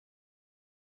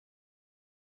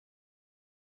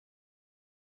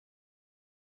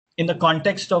in the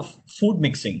context of food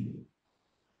mixing.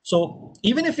 So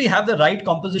even if we have the right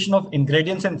composition of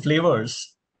ingredients and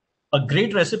flavors, a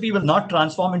great recipe will not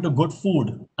transform into good food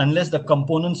unless the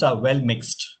components are well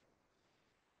mixed.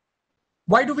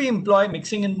 Why do we employ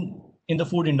mixing in the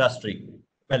food industry?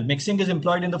 Well, mixing is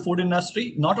employed in the food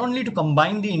industry not only to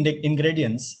combine the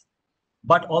ingredients,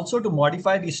 but also to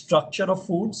modify the structure of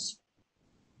foods,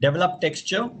 develop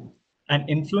texture, and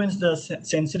influence the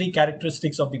sensory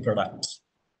characteristics of the products.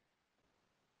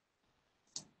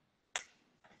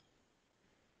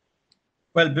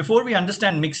 Well, before we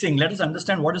understand mixing, let us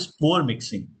understand what is poor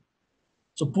mixing.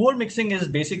 So poor mixing is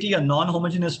basically a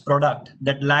non-homogeneous product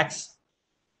that lacks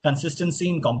consistency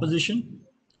in composition,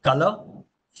 color,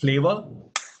 flavor,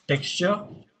 texture,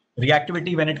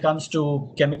 reactivity when it comes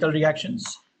to chemical reactions.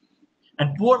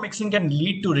 And poor mixing can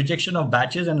lead to rejection of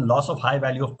batches and loss of high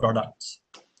value of products.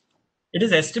 It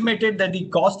is estimated that the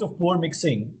cost of poor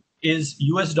mixing is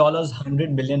US dollars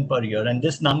 100 million per year. And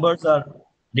these numbers are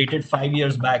dated 5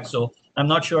 years back. So I'm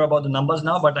not sure about the numbers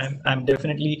now, but I'm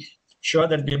definitely sure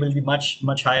that they will be much,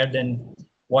 much higher than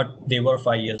what they were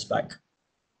 5 years back.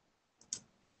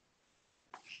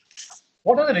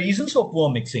 What are the reasons for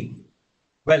poor mixing?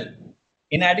 Well,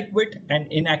 inadequate and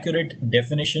inaccurate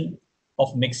definition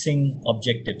of mixing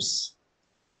objectives.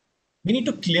 We need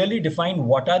to clearly define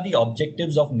what are the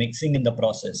objectives of mixing in the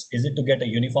process. Is it to get a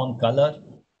uniform color,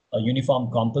 a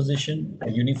uniform composition, a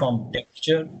uniform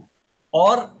texture,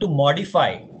 or to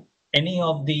modify any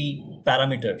of the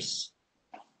parameters?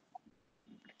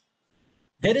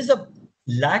 There is a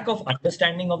lack of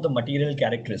understanding of the material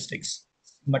characteristics.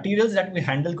 Materials that we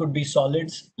handle could be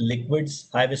solids, liquids,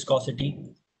 high viscosity.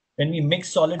 When we mix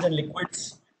solids and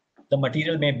liquids, the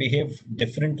material may behave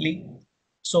differently.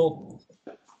 So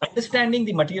understanding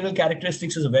the material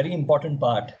characteristics is a very important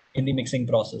part in the mixing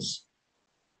process.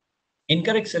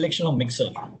 Incorrect selection of mixer.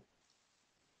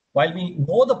 While we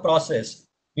know the process,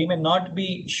 we may not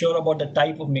be sure about the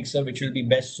type of mixer which will be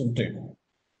best suited.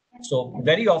 So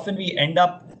very often we end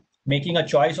up making a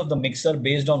choice of the mixer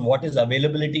based on what is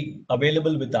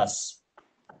available with us,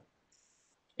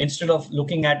 instead of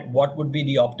looking at what would be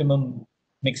the optimum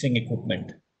mixing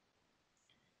equipment.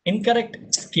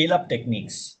 Incorrect scale-up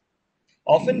techniques.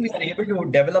 Often we are able to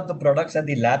develop the products at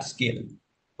the lab scale,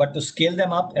 but to scale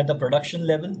them up at the production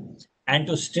level and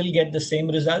to still get the same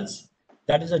results,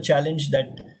 that is a challenge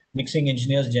that mixing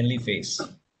engineers generally face.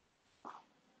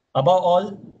 Above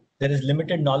all, there is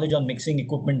limited knowledge on mixing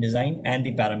equipment design and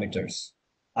the parameters.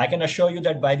 I can assure you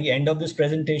that by the end of this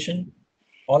presentation,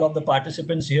 all of the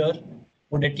participants here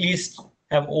would at least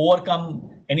have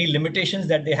overcome any limitations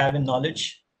that they have in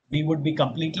knowledge. We would be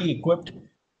completely equipped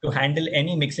to handle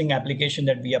any mixing application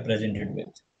that we are presented with.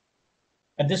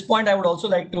 At this point, I would also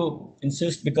like to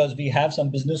insist, because we have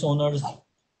some business owners.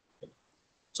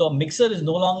 So a mixer is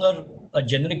no longer a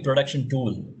generic production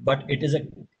tool, but it is a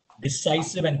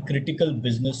decisive and critical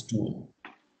business tool.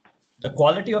 The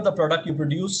quality of the product you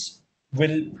produce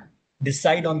will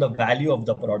decide on the value of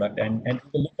the product. And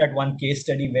we'll look at one case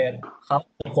study where how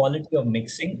the quality of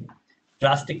mixing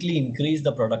drastically increased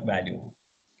the product value.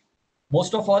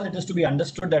 Most of all, it is to be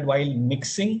understood that while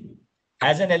mixing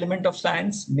has an element of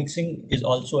science, mixing is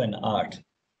also an art.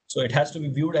 So it has to be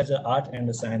viewed as an art and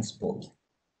a science both.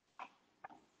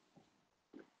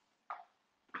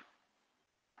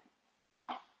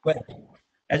 Well,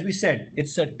 as we said,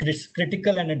 it's a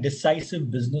critical and a decisive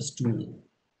business tool.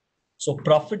 So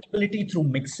profitability through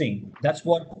mixing, that's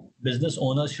what business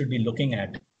owners should be looking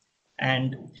at.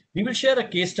 And we will share a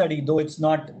case study, though it's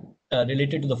not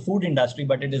related to the food industry,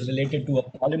 but it is related to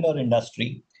a polymer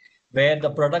industry where the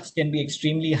products can be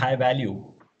extremely high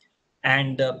value.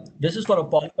 And this is for a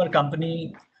polymer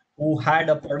company who had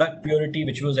a product purity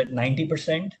which was at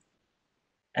 90%.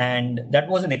 And that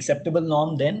was an acceptable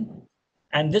norm then.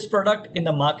 And this product in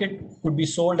the market could be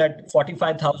sold at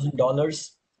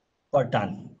 $45,000 per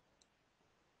ton.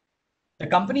 The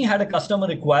company had a customer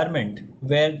requirement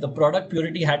where the product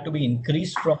purity had to be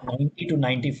increased from 90 to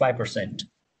 95%.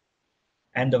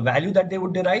 And the value that they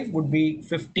would derive would be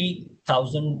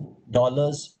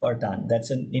 $50,000 per ton.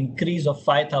 That's an increase of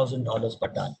 $5,000 per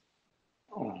ton.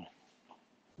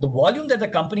 The volume that the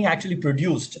company actually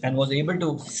produced and was able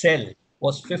to sell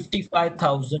was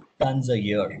 55,000 tons a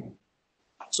year.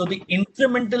 So the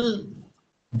incremental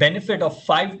benefit of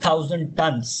 5,000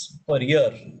 tons per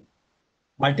year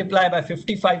multiplied by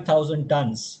 55,000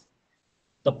 tons,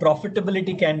 the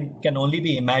profitability can only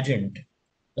be imagined.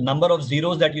 The number of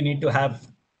zeros that you need to have,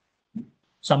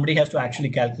 somebody has to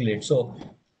actually calculate. So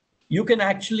you can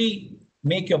actually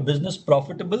make your business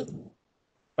profitable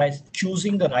by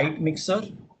choosing the right mixer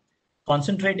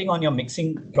concentrating on your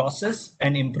mixing process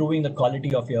and improving the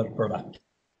quality of your product.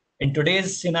 In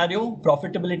today's scenario,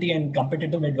 profitability and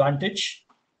competitive advantage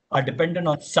are dependent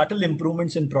on subtle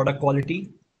improvements in product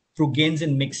quality through gains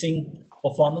in mixing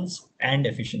performance and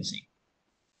efficiency.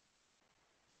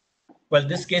 Well,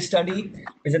 this case study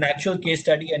is an actual case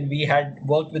study, and we had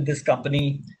worked with this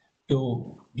company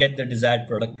to get the desired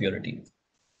product purity.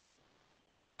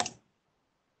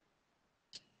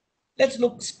 Let's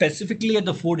look specifically at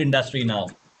the food industry now.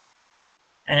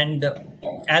 And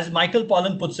as Michael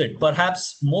Pollan puts it,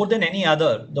 perhaps more than any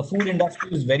other, the food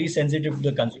industry is very sensitive to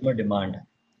the consumer demand.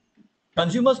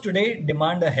 Consumers today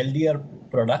demand a healthier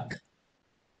product.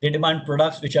 They demand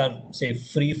products which are, say,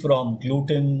 free from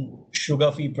gluten,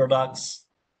 sugar-free products.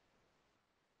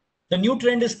 The new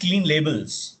trend is clean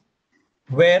labels,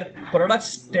 where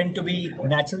products tend to be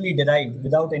naturally derived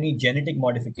without any genetic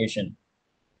modification.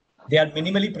 They are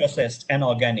minimally processed and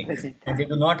organic, and they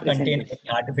do not contain any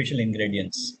artificial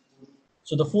ingredients.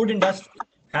 So the food industry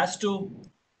has to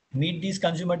meet these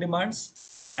consumer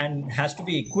demands and has to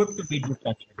be equipped to meet these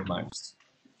consumer demands.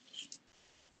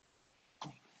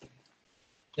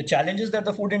 The challenges that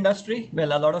the food industry,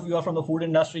 well, a lot of you are from the food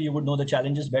industry, you would know the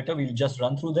challenges better. We'll just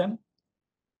run through them.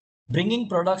 Bringing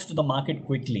products to the market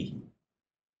quickly.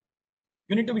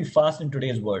 You need to be fast in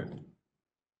today's world.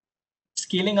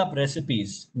 Scaling up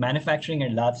recipes, manufacturing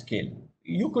at large scale.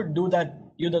 You could do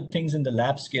the things in the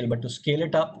lab scale, but to scale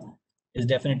it up is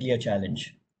definitely a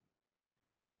challenge.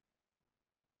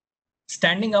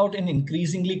 Standing out in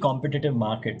increasingly competitive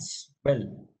markets.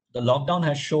 Well, the lockdown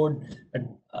has showed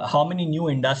how many new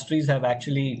industries have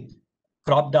actually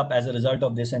cropped up as a result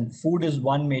of this, and food is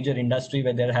one major industry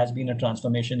where there has been a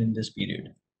transformation in this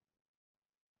period.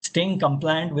 Staying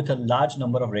compliant with a large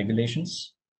number of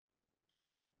regulations,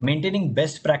 maintaining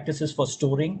best practices for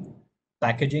storing,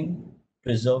 packaging,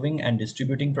 preserving, and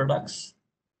distributing products.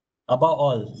 Above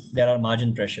all, there are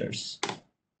margin pressures.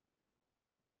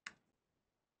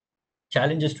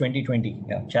 Challenges 2020,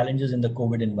 challenges in the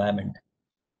COVID environment.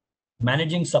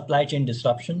 Managing supply chain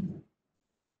disruption,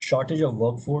 shortage of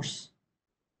workforce,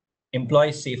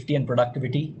 employee safety and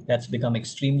productivity, that's become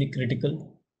extremely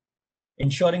critical.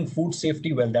 Ensuring food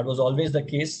safety, well, that was always the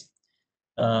case,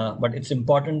 but it's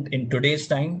important in today's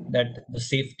time that the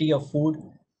safety of food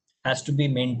has to be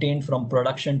maintained from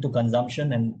production to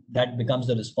consumption, and that becomes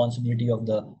the responsibility of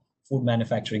the food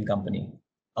manufacturing company.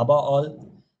 Above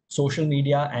all, social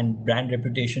media and brand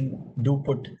reputation do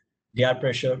put their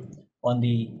pressure on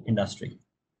the industry.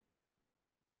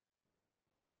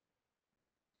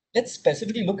 Let's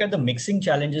specifically look at the mixing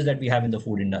challenges that we have in the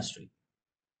food industry.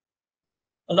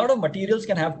 A lot of materials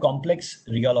can have complex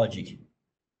rheology.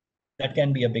 That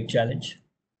can be a big challenge.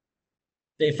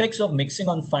 The effects of mixing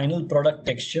on final product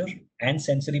texture and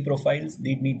sensory profiles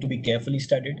need to be carefully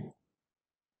studied.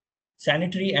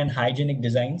 Sanitary and hygienic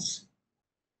designs.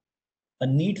 A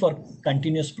need for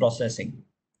continuous processing.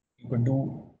 You could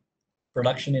do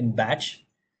production in batch.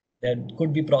 There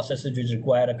could be processes which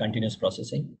require a continuous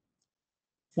processing.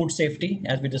 Food safety,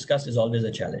 as we discussed, is always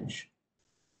a challenge.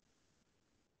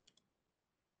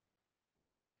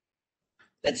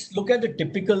 Let's look at the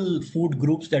typical food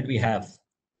groups that we have.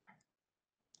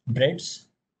 Breads,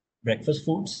 breakfast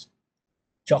foods,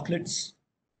 chocolates,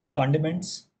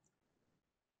 condiments,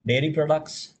 dairy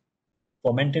products,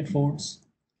 fermented foods,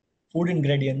 food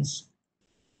ingredients,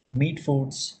 meat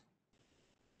foods,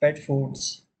 pet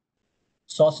foods,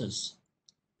 sauces,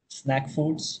 snack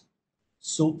foods,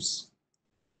 soups,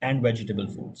 and vegetable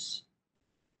foods.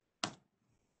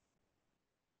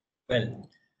 Well,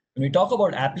 when we talk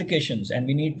about applications, and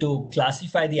we need to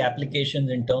classify the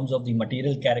applications in terms of the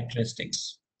material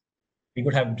characteristics, we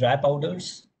could have dry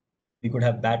powders, we could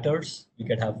have batters, we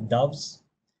could have doughs,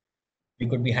 we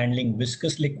could be handling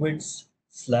viscous liquids,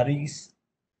 slurries,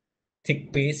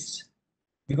 thick pastes.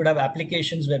 We could have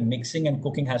applications where mixing and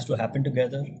cooking has to happen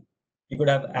together. We could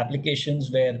have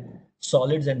applications where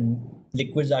solids and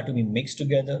liquids are to be mixed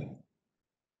together.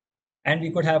 And we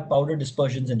could have powder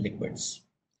dispersions in liquids.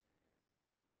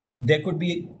 There could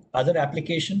be other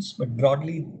applications, but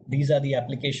broadly, these are the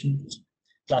applications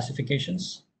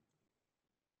classifications.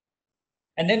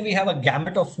 And then we have a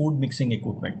gamut of food mixing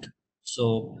equipment.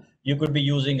 So you could be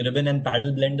using ribbon and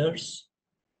paddle blenders,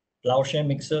 plowshare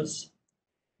mixers,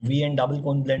 V and double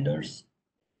cone blenders,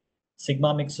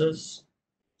 Sigma mixers,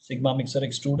 Sigma mixer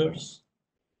extruders,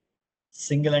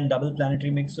 single and double planetary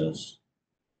mixers,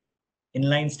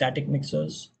 inline static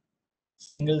mixers,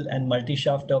 single and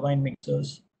multi-shaft turbine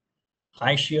mixers,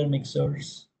 high shear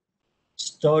mixers,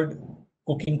 stirred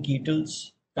cooking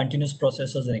kettles, continuous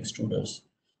processors, and extruders.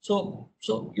 So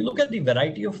you look at the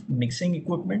variety of mixing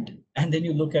equipment, and then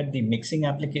you look at the mixing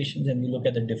applications, and you look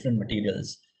at the different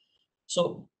materials.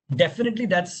 So definitely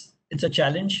it's a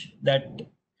challenge that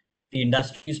the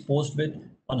industry is posed with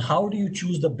on how do you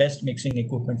choose the best mixing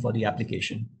equipment for the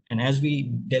application. And as we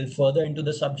delve further into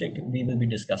the subject, we will be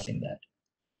discussing that.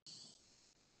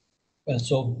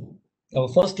 So our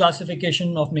first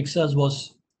classification of mixers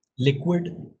was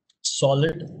liquid,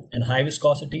 solid, and high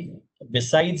viscosity.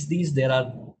 Besides these, there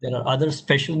are other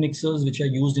special mixers which are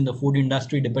used in the food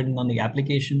industry depending on the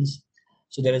applications.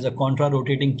 So there is a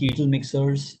contra-rotating kettle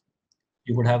mixers.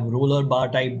 You could have roller bar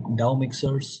type dough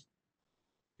mixers.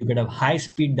 You could have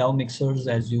high-speed dough mixers,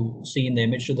 as you see in the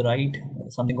image to the right,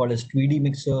 something called as Tweedy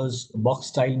mixers,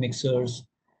 box-style mixers,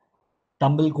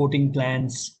 tumble coating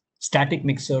plants, static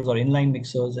mixers or inline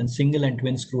mixers, and single and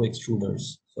twin screw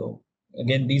extruders. So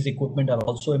again, these equipment are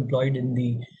also employed in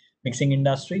the mixing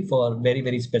industry for very,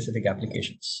 very specific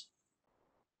applications.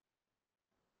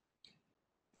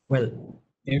 Well,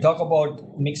 when you talk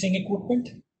about mixing equipment,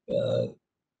 you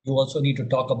also need to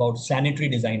talk about sanitary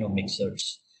design of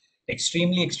mixers.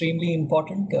 Extremely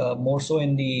important, more so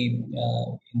in the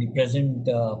present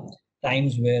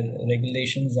times where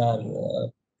regulations are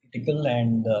critical,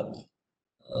 and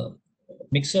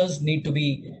mixers need to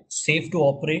be safe to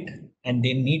operate, and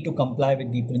they need to comply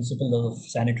with the principle of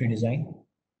sanitary design.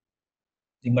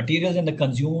 The materials and the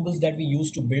consumables that we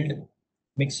use to build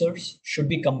mixers should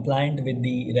be compliant with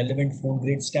the relevant food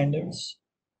grade standards.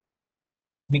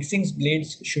 Mixing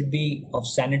blades should be of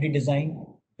sanitary design,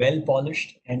 well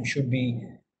polished, and should be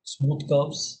smooth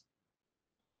curves.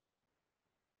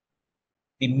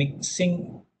 The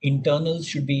mixing internals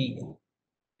should be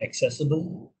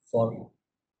accessible for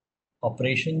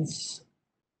operations,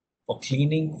 for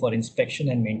cleaning, for inspection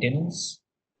and maintenance.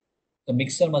 The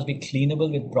mixer must be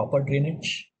cleanable with proper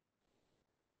drainage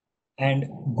and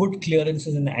good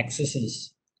clearances and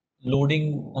accesses,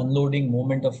 loading, unloading,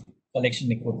 movement of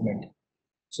collection equipment.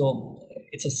 So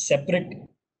it's a separate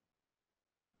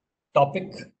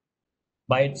topic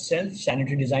by itself,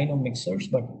 sanitary design of mixers,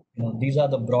 but these are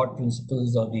the broad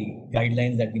principles or the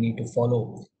guidelines that we need to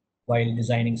follow while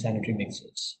designing sanitary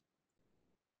mixers.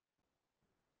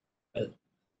 Well,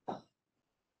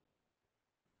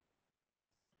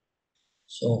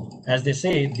 so as they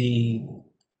say, the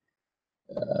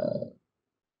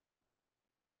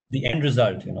end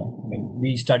result, I mean,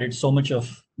 we studied so much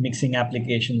of mixing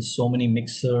applications, so many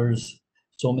mixers,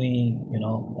 so many,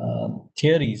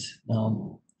 theories.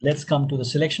 Let's come to the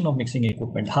selection of mixing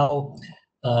equipment. How,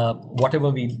 whatever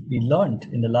we learned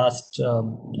in the last,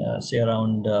 say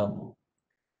around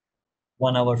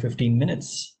 1 hour, 15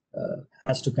 minutes,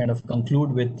 has to kind of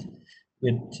conclude with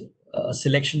a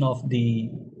selection of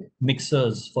the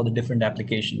mixers for the different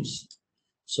applications.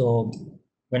 So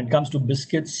when it comes to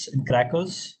biscuits and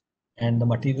crackers, and the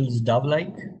material is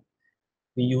dove-like,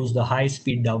 we use the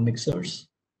high-speed dove mixers.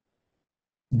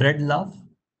 Bread loaf,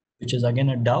 which is again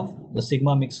a dove, the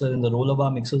Sigma mixer and the roller bar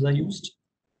mixers are used.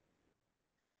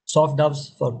 Soft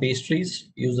doves for pastries,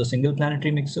 use the single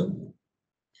planetary mixer.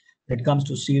 When it comes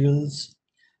to cereals,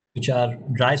 which are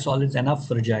dry solids enough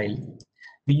fragile,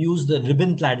 we use the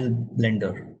ribbon paddle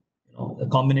blender, a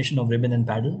combination of ribbon and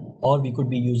paddle, or we could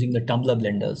be using the tumbler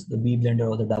blenders, the V blender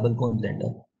or the double cone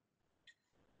blender.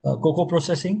 Cocoa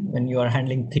processing, when you are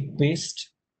handling thick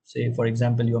paste, say for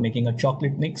example, you are making a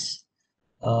chocolate mix,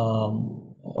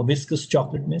 a viscous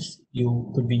chocolate mix,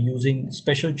 you could be using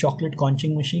special chocolate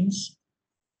conching machines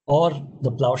or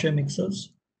the plowshare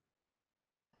mixers.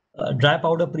 Dry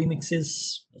powder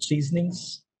premixes,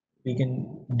 seasonings, we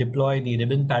can deploy the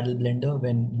ribbon paddle blender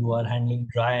when you are handling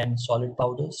dry and solid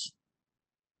powders.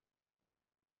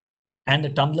 And the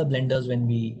tumbler blenders when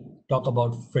we talk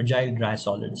about fragile dry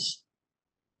solids.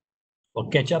 For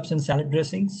ketchups and salad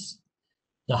dressings,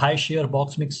 the high shear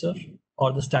box mixer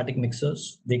or the static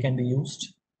mixers, they can be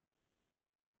used.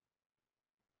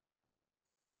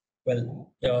 Well,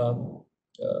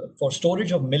 for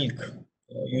storage of milk,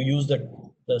 you use the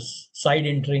side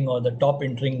entering or the top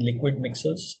entering liquid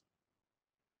mixers.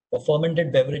 For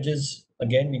fermented beverages,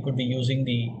 again, we could be using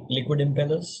the liquid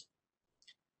impellers.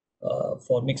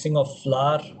 For mixing of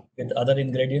flour with other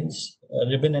ingredients,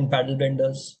 ribbon and paddle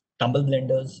blenders, tumble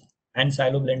blenders, and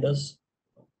silo blenders.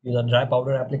 These are dry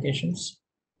powder applications.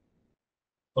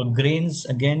 For grains,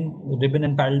 again, ribbon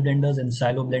and paddle blenders and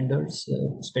silo blenders,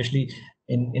 especially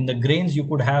in the grains, you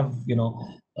could have,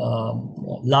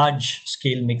 large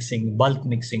scale mixing, bulk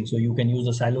mixing. So you can use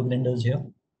the silo blenders here.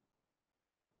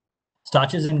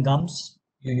 Starches and gums,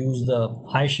 you use the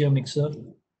high shear mixer,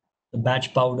 the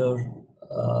batch powder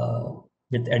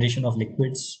with addition of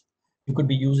liquids. You could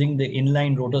be using the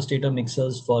inline rotor-stator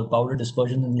mixers for powder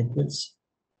dispersion in liquids.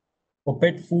 For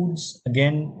pet foods,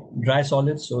 again, dry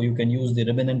solids, so you can use the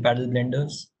ribbon and paddle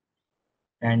blenders.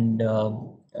 And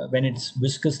when it's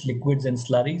viscous liquids and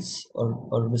slurries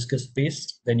or viscous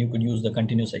paste, then you could use the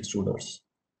continuous extruders.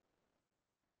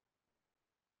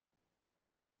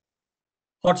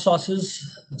 Hot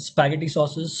sauces, spaghetti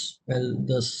sauces, well,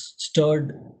 the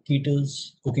stirred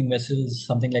kettles, cooking vessels,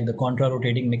 something like the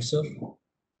contra-rotating mixer.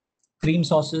 Cream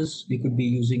sauces, we could be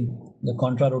using the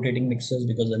contra-rotating mixers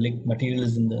because the material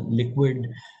is in the liquid,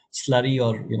 slurry,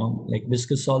 or like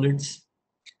viscous solids.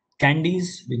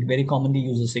 Candies, we very commonly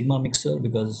use a Sigma mixer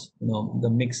because the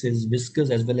mix is viscous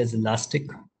as well as elastic.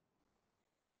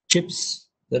 Chips,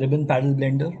 the ribbon paddle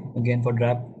blender, again for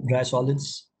dry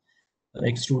solids.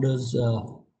 Extruders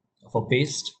for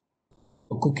paste.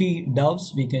 For cookie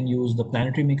doughs, we can use the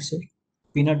planetary mixer.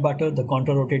 Peanut butter, the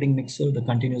contra-rotating mixer, the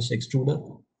continuous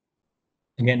extruder.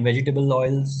 Again, vegetable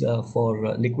oils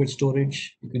for liquid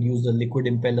storage. You can use the liquid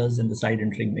impellers and the side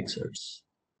entering mixers.